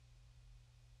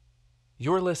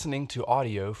You're listening to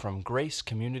audio from Grace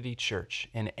Community Church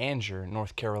in Anger,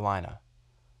 North Carolina.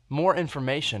 More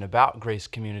information about Grace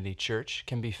Community Church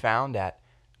can be found at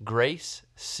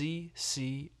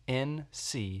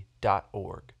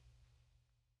graceccnc.org.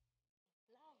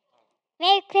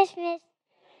 Merry Christmas.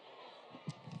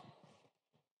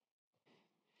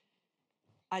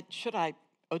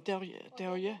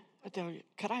 Odelia,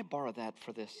 could I borrow that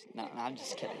for this? No, I'm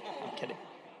just kidding. I'm kidding.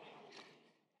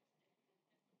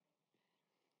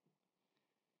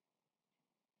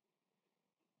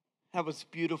 That was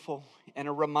beautiful. And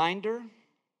a reminder,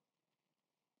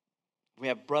 we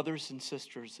have brothers and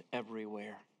sisters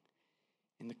everywhere.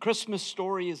 And the Christmas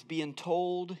story is being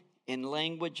told in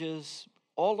languages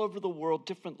all over the world,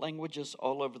 different languages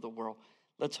all over the world.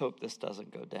 Let's hope this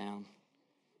doesn't go down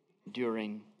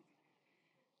during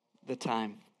the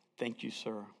time. Thank you,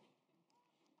 sir,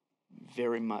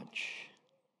 very much.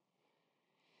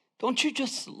 Don't you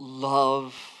just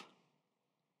love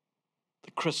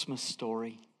the Christmas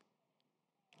story?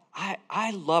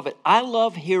 I love it. I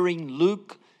love hearing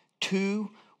Luke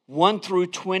 2, 1 through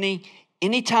 20.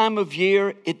 Any time of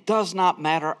year, it does not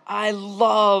matter. I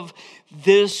love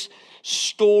this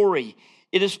story.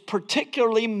 It is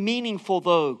particularly meaningful,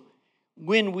 though,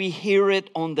 when we hear it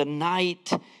on the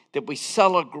night that we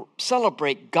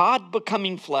celebrate God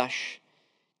becoming flesh,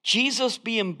 Jesus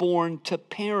being born to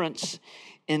parents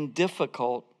in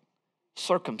difficult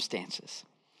circumstances.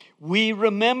 We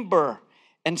remember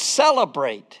and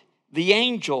celebrate the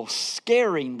angel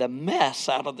scaring the mess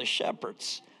out of the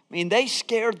shepherds. I mean, they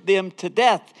scared them to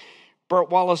death.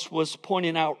 Bert Wallace was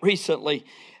pointing out recently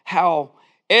how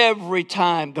every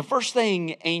time, the first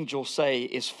thing angels say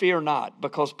is fear not,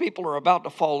 because people are about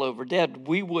to fall over dead.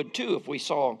 We would too if we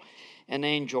saw an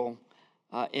angel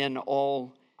in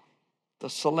all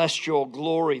the celestial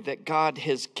glory that God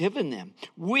has given them.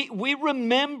 We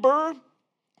remember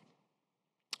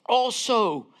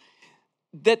also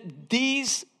that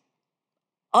these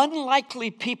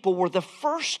unlikely people were the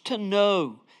first to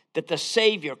know that the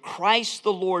Savior, Christ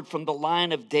the Lord from the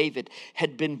line of David,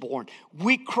 had been born.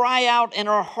 We cry out in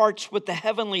our hearts with the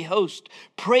heavenly host,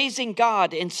 praising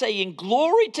God and saying,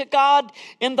 "Glory to God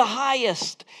in the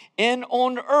highest, and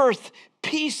on earth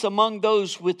peace among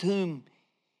those with whom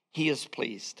He is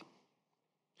pleased."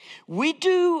 We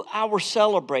do our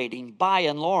celebrating, by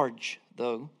and large,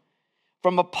 though,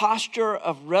 from a posture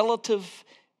of relative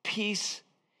peace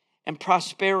and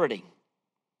prosperity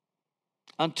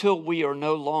until we are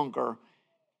no longer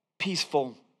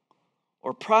peaceful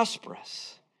or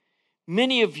prosperous.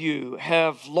 Many of you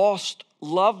have lost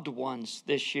loved ones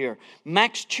this year.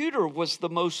 Max Tudor was the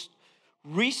most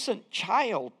recent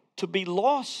child to be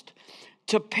lost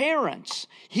to parents.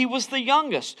 He was the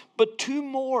youngest, but two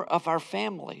more of our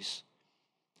families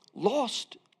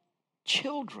lost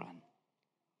children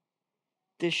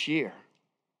this year.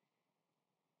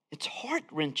 It's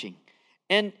heart-wrenching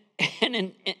and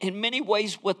in many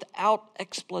ways without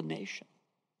explanation.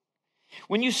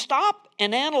 When you stop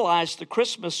and analyze the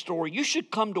Christmas story, you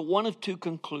should come to one of two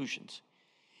conclusions.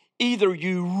 Either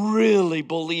you really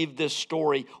believe this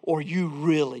story or you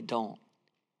really don't.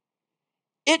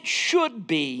 It should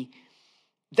be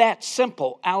that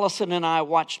simple. Allison and I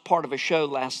watched part of a show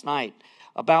last night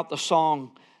about the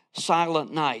song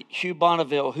Silent Night. Hugh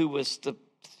Bonneville, who was the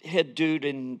head dude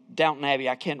in Downton Abbey,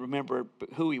 I can't remember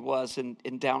who he was in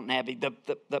Downton Abbey,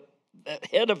 the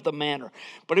head of the manor.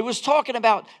 But he was talking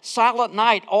about Silent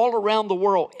Night all around the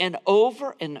world. And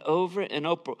over and over and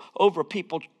over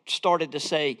people started to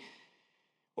say,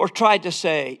 or tried to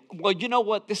say, well, you know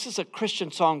what? This is a Christian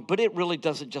song, but it really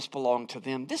doesn't just belong to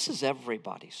them. This is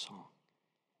everybody's song.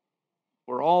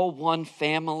 We're all one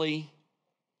family.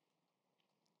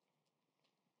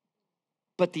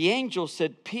 But the angel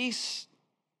said, peace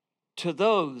to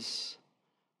those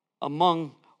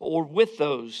among with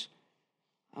those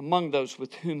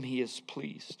with whom He is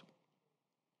pleased.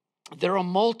 There are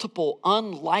multiple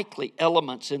unlikely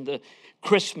elements in the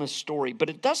Christmas story, but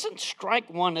it doesn't strike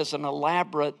one as an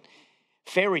elaborate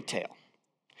fairy tale.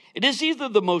 It is either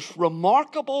the most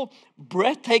remarkable,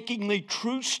 breathtakingly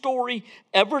true story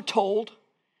ever told,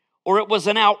 or it was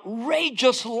an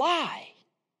outrageous lie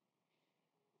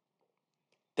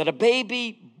that a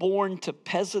baby born to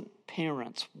peasant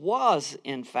parents was,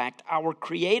 in fact, our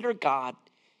Creator God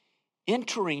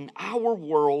entering our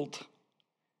world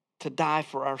to die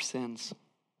for our sins.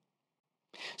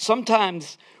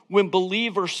 Sometimes when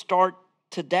believers start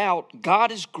to doubt,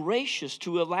 God is gracious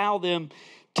to allow them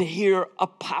to hear a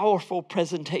powerful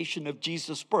presentation of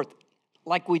Jesus' birth,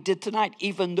 like we did tonight,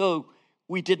 even though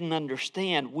we didn't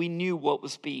understand. We knew what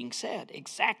was being said,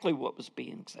 exactly what was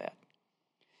being said.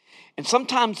 And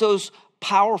sometimes those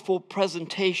powerful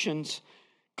presentations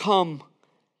come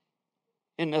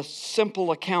in a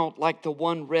simple account like the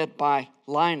one read by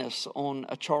Linus on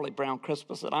A Charlie Brown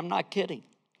Christmas. And I'm not kidding.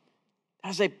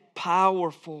 That is a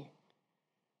powerful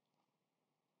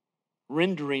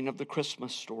rendering of the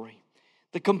Christmas story.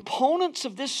 The components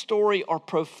of this story are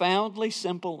profoundly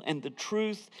simple, and the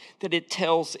truth that it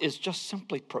tells is just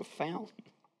simply profound.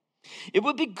 It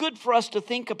would be good for us to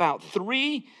think about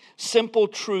three simple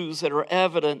truths that are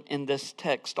evident in this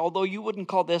text, although you wouldn't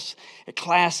call this a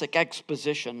classic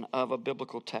exposition of a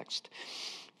biblical text.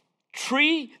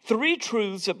 Three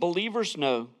truths that believers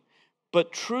know,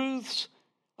 but truths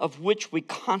of which we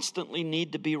constantly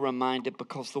need to be reminded,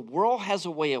 because the world has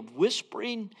a way of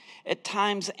whispering at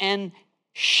times and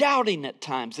shouting at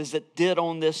times, as it did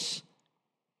on this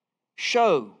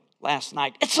show last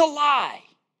night. It's a lie.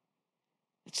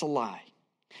 It's a lie.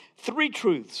 Three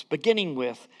truths, beginning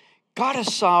with God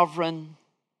is sovereign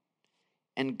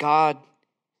and God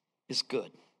is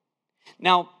good.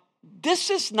 Now, this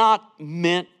is not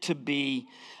meant to be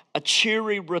a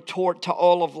cheery retort to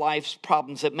all of life's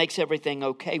problems that makes everything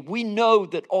okay. We know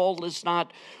that all is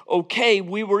not okay.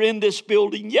 We were in this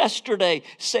building yesterday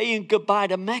saying goodbye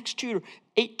to Max Tudor,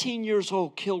 18 years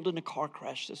old, killed in a car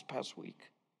crash this past week.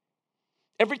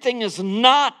 Everything is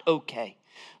not okay.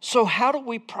 So how do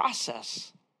we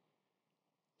process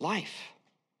life?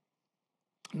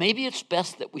 Maybe it's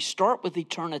best that we start with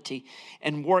eternity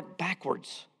and work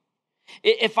backwards.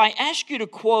 If I ask you to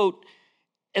quote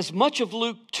as much of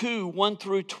Luke 2, 1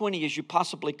 through 20 as you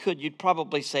possibly could, you'd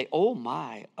probably say, oh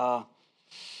my,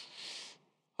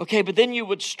 okay, but then you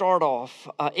would start off.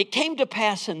 It came to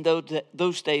pass in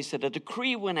those days that a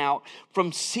decree went out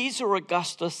from Caesar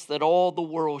Augustus that all the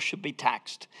world should be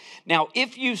taxed. Now,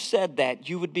 if you said that,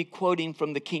 you would be quoting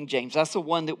from the King James. That's the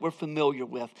one that we're familiar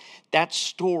with. That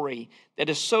story that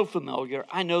is so familiar.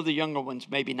 I know the younger ones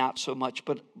maybe not so much,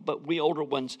 but we older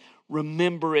ones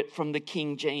remember it from the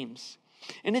King James.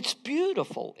 And it's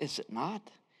beautiful, is it not?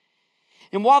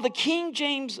 And while the King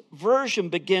James Version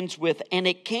begins with, and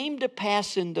it came to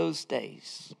pass in those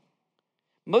days,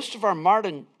 most of our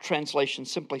modern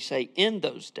translations simply say, in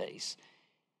those days.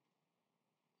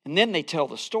 And then they tell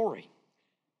the story.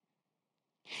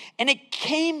 And it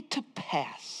came to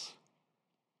pass.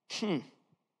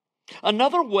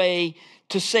 Another way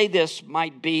to say this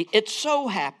might be, it so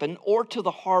happened, or to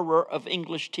the horror of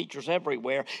English teachers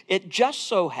everywhere, it just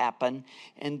so happened,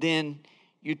 and then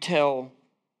you tell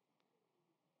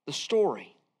the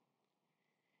story.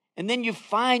 And then you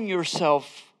find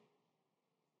yourself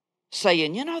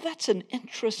saying, you know, that's an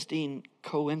interesting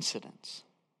coincidence.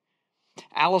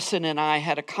 Allison and I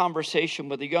had a conversation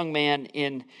with a young man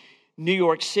in New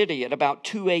York City at about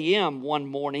 2 a.m. one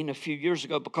morning a few years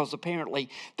ago, because apparently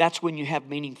that's when you have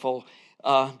meaningful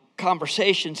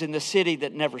conversations in the city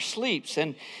that never sleeps.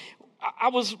 And I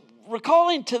was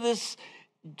recalling to this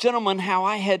gentleman how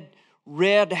I had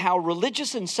read how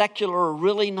religious and secular are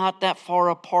really not that far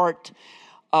apart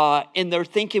in their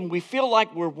thinking. We feel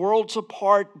like we're worlds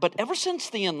apart, but ever since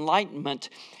the Enlightenment,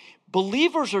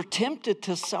 believers are tempted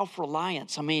to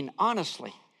self-reliance. I mean,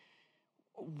 honestly,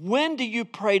 when do you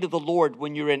pray to the Lord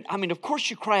when you're in? I mean, of course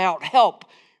you cry out, help,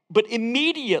 but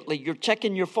immediately you're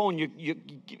checking your phone, you're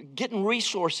getting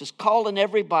resources, calling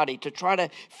everybody to try to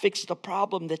fix the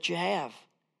problem that you have.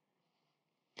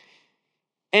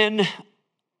 And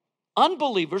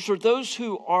unbelievers, or those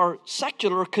who are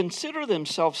secular, consider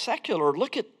themselves secular,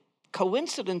 look at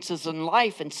coincidences in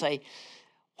life and say,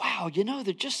 wow, you know,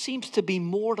 there just seems to be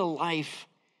more to life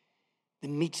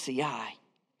than meets the eye.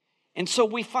 And so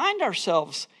we find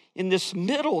ourselves in this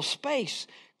middle space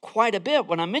quite a bit.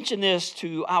 When I mentioned this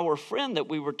to our friend that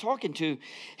we were talking to,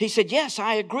 he said, yes,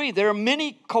 I agree. There are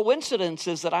many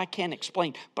coincidences that I can't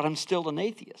explain, but I'm still an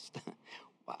atheist.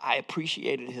 I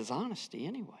appreciated his honesty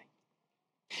anyway.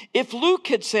 If Luke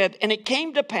had said, and it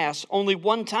came to pass only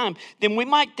one time, then we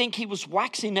might think he was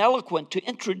waxing eloquent to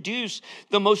introduce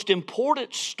the most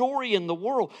important story in the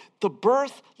world, the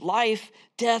birth, life,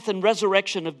 death, and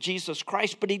resurrection of Jesus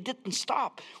Christ. But he didn't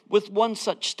stop with one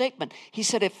such statement. He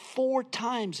said it 4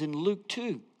 times in Luke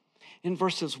 2, in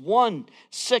verses 1,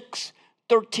 6,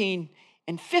 13,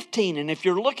 and 15. And if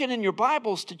you're looking in your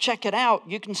Bibles to check it out,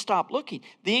 you can stop looking.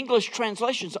 The English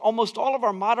translations, almost all of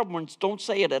our modern ones don't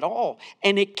say it at all.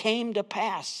 And it came to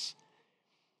pass.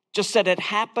 Just said it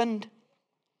happened.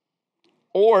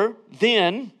 Or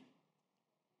then.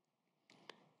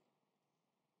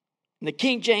 And the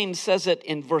King James says it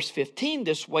in verse 15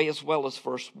 this way as well as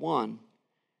verse 1.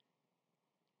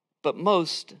 But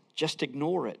most just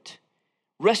ignore it.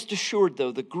 Rest assured,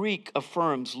 though, the Greek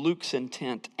affirms Luke's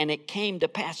intent, and it came to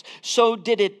pass. So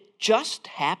did it just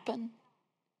happen?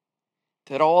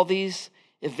 that all these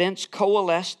events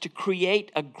coalesce to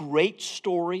create a great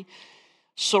story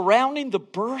surrounding the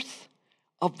birth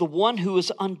of the one who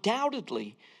is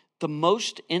undoubtedly the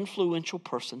most influential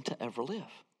person to ever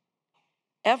live.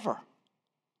 Ever.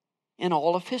 In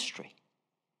all of history.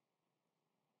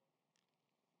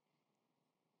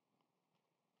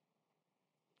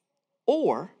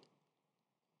 Or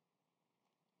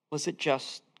was it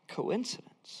just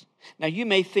coincidence? Now you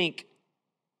may think,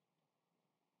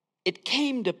 it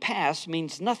came to pass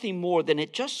means nothing more than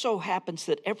it just so happens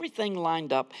that everything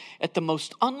lined up at the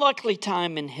most unlikely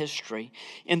time in history,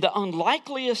 in the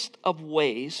unlikeliest of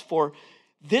ways, for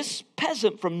this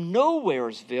peasant from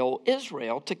Nowheresville,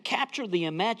 Israel, to capture the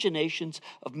imaginations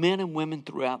of men and women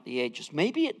throughout the ages.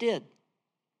 Maybe it did.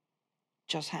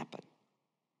 Just happened.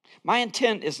 My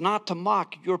intent is not to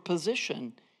mock your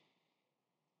position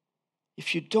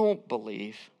if you don't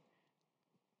believe,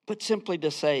 but simply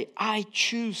to say, I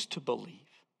choose to believe.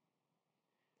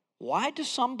 Why do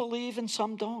some believe and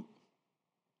some don't?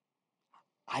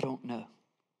 I don't know.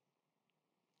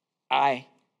 I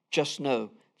just know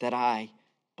that I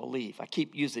believe. I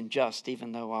keep using just,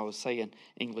 even though I was saying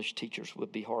English teachers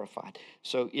would be horrified.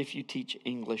 So if you teach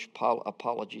English,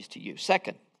 apologies to you.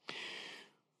 Second,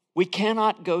 we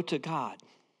cannot go to God,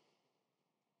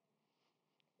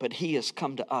 but He has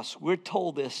come to us. We're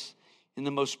told this in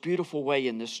the most beautiful way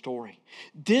in this story.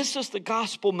 This is the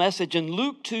gospel message, and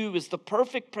Luke 2 is the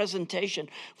perfect presentation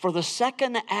for the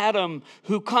second Adam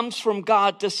who comes from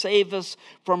God to save us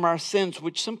from our sins,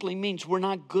 which simply means we're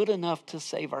not good enough to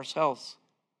save ourselves.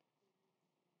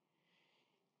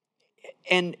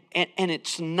 And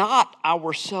it's not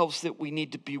ourselves that we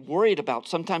need to be worried about.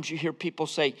 Sometimes you hear people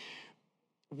say,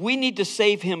 we need to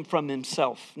save him from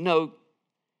himself. No,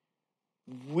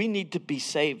 we need to be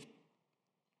saved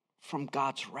from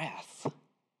God's wrath.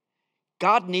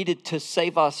 God needed to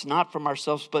save us not from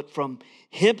ourselves, but from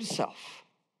himself.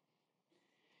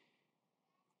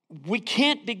 We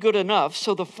can't be good enough,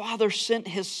 so the Father sent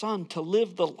his Son to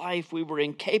live the life we were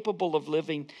incapable of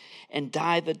living and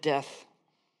die the death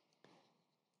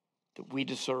that we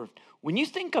deserved. When you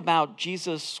think about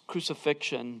Jesus'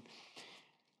 crucifixion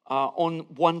on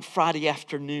one Friday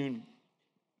afternoon,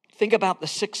 think about the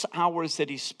 6 hours that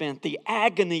he spent, the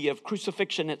agony of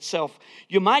crucifixion itself.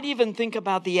 You might even think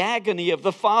about the agony of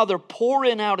the Father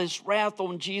pouring out his wrath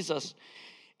on Jesus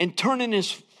and turning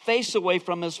his face away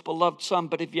from his beloved Son.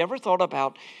 But have you ever thought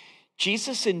about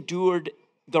Jesus endured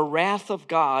the wrath of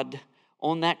God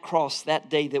on that cross that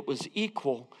day that was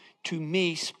equal to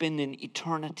me spending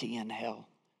eternity in hell?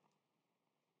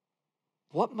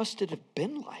 What must it have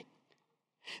been like?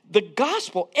 The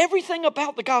gospel, everything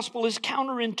about the gospel is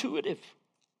counterintuitive.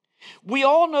 We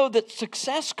all know that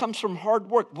success comes from hard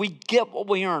work. We get what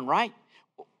we earn, right?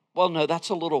 Well, no, that's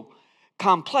a little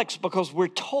complex because we're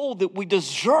told that we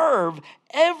deserve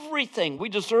everything. We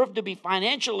deserve to be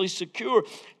financially secure,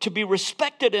 to be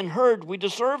respected and heard. We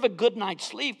deserve a good night's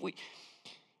sleep.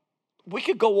 We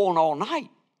could go on all night.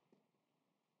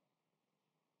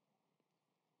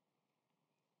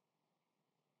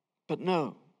 But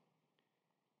no.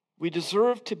 We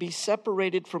deserve to be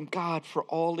separated from God for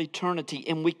all eternity,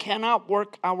 and we cannot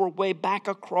work our way back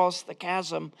across the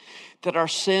chasm that our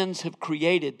sins have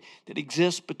created that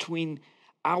exists between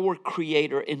our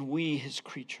Creator and we, His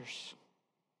creatures.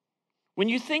 When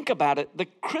you think about it, the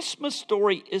Christmas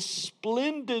story is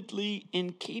splendidly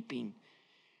in keeping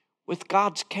with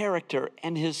God's character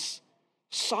and His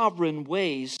sovereign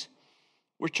ways,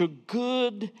 which are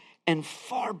good and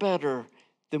far better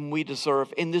than we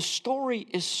deserve. And this story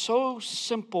is so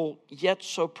simple yet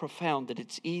so profound that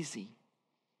it's easy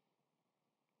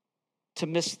to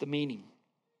miss the meaning.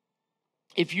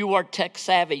 If you are tech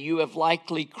savvy, you have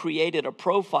likely created a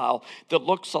profile that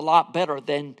looks a lot better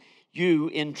than you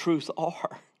in truth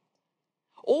are.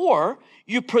 Or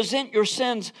you present your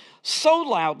sins so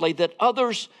loudly that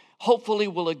others hopefully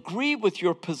will agree with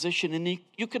your position, and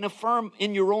you can affirm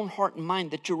in your own heart and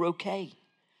mind that you're okay.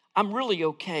 I'm really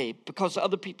okay because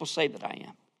other people say that I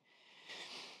am.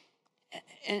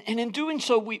 And in doing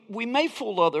so, we may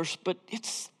fool others, but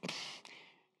it's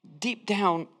deep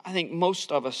down, I think most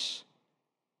of us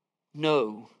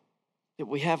know that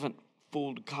we haven't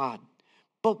fooled God.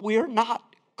 But we are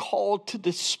not called to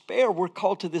despair. We're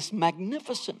called to this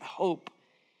magnificent hope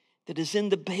that is in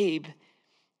the babe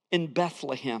in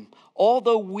Bethlehem.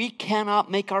 Although we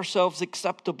cannot make ourselves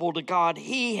acceptable to God,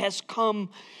 He has come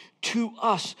to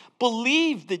us.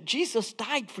 Believe that Jesus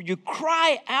died for you.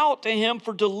 Cry out to Him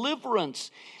for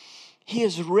deliverance. He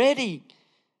is ready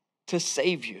to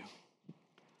save you.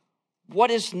 What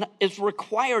is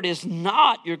required is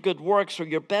not your good works or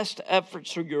your best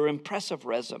efforts or your impressive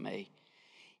resume.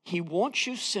 He wants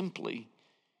you simply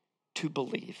to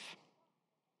believe.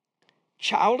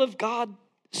 Child of God,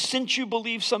 since you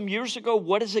believed some years ago,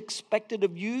 what is expected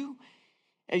of you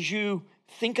as you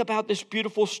think about this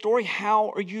beautiful story? How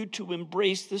are you to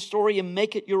embrace this story and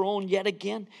make it your own yet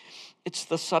again? It's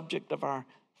the subject of our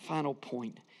final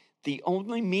point. The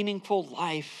only meaningful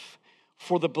life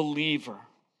for the believer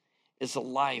is a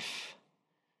life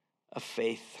of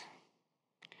faith.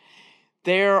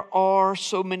 There are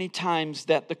so many times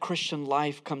that the Christian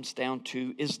life comes down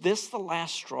to, is this the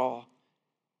last straw?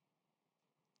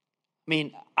 I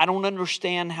mean, I don't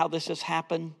understand how this has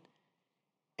happened,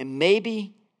 and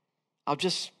maybe I'll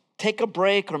just take a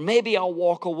break, or maybe I'll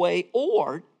walk away.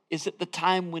 Or is it the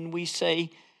time when we say,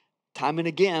 time and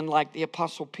again, like the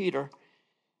Apostle Peter,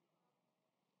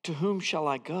 to whom shall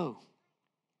I go?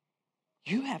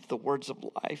 You have the words of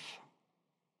life.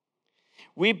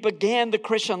 We began the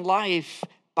Christian life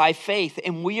by faith,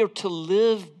 and we are to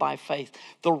live by faith.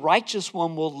 The righteous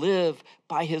one will live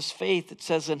by his faith. It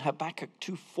says in Habakkuk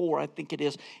 2:4, I think it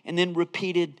is, and then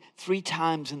repeated 3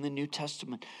 times in the New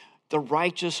Testament. The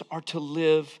righteous are to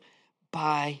live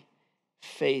by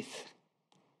faith.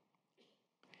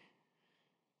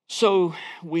 So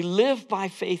we live by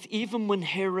faith even when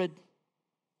Herod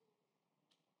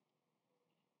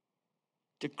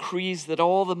decrees that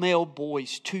all the male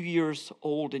boys 2 years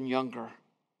old and younger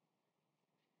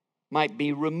might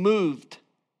be removed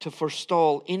to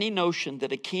forestall any notion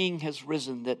that a king has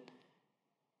risen that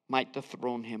might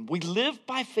dethrone him. We live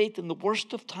by faith in the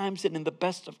worst of times and in the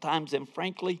best of times. And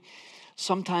frankly,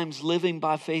 sometimes living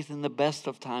by faith in the best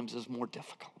of times is more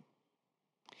difficult.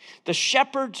 The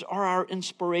shepherds are our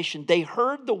inspiration. They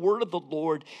heard the word of the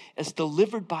Lord as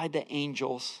delivered by the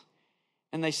angels.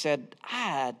 And they said,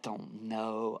 I don't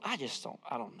know. I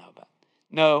don't know about it.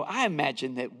 No, I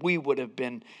imagine that we would have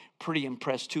been pretty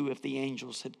impressed too if the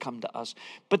angels had come to us.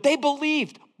 But they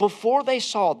believed before they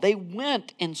saw. They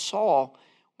went and saw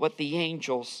what the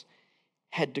angels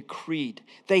had decreed.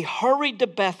 They hurried to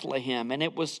Bethlehem, and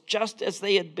it was just as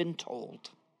they had been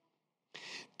told.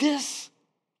 This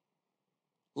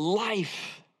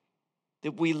life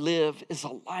that we live is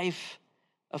a life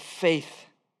of faith.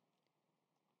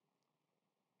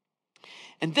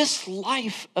 And this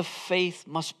life of faith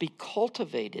must be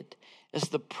cultivated as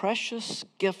the precious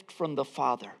gift from the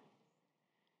Father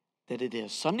that it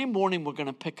is. Sunday morning, we're going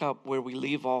to pick up where we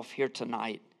leave off here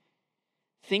tonight,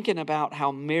 thinking about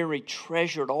how Mary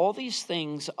treasured all these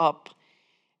things up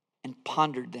and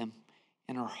pondered them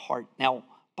in her heart. Now,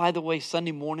 by the way,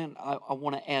 Sunday morning, I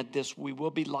want to add this. We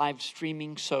will be live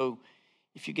streaming, so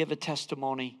if you give a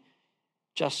testimony,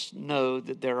 just know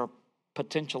that there are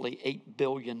potentially 8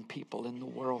 billion people in the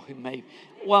world who may,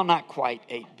 well, not quite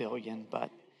 8 billion, but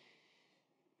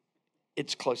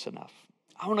it's close enough.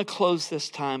 I want to close this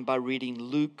time by reading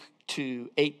Luke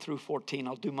 2, 8 through 14.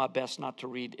 I'll do my best not to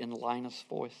read in Linus'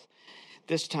 voice.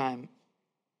 This time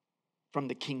from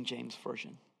the King James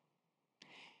Version.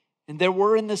 And there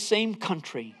were in the same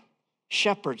country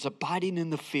shepherds abiding in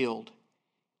the field,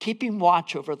 keeping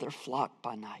watch over their flock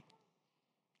by night.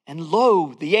 And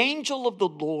lo, the angel of the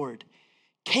Lord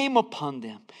came upon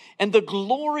them, and the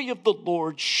glory of the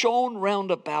Lord shone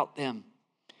round about them.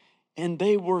 And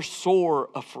they were sore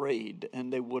afraid,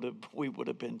 and we would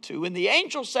have been too. And the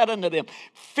angel said unto them,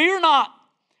 Fear not,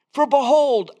 for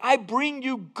behold, I bring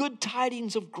you good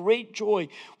tidings of great joy,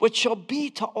 which shall be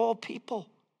to all people.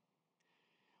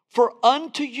 For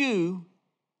unto you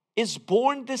is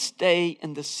born this day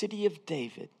in the city of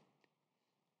David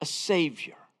a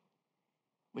Savior,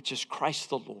 which is Christ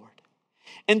the Lord.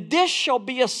 And this shall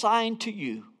be a sign to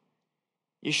you.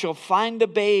 You shall find a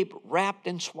babe wrapped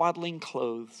in swaddling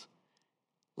clothes,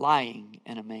 lying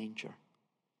in a manger.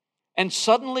 And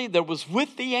suddenly there was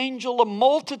with the angel a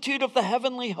multitude of the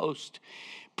heavenly host,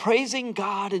 praising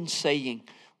God and saying,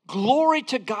 Glory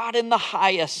to God in the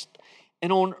highest,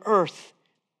 and on earth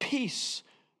peace,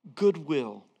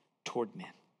 goodwill toward men.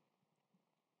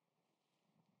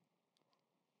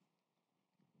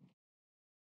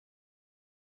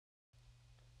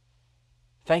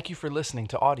 Thank you for listening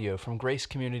to audio from Grace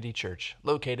Community Church,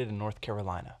 located in North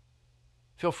Carolina.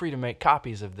 Feel free to make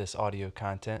copies of this audio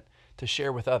content to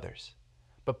share with others,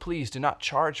 but please do not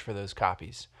charge for those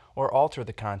copies or alter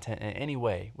the content in any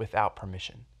way without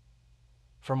permission.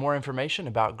 For more information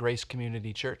about Grace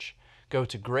Community Church, go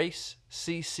to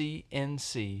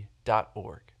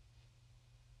graceccnc.org.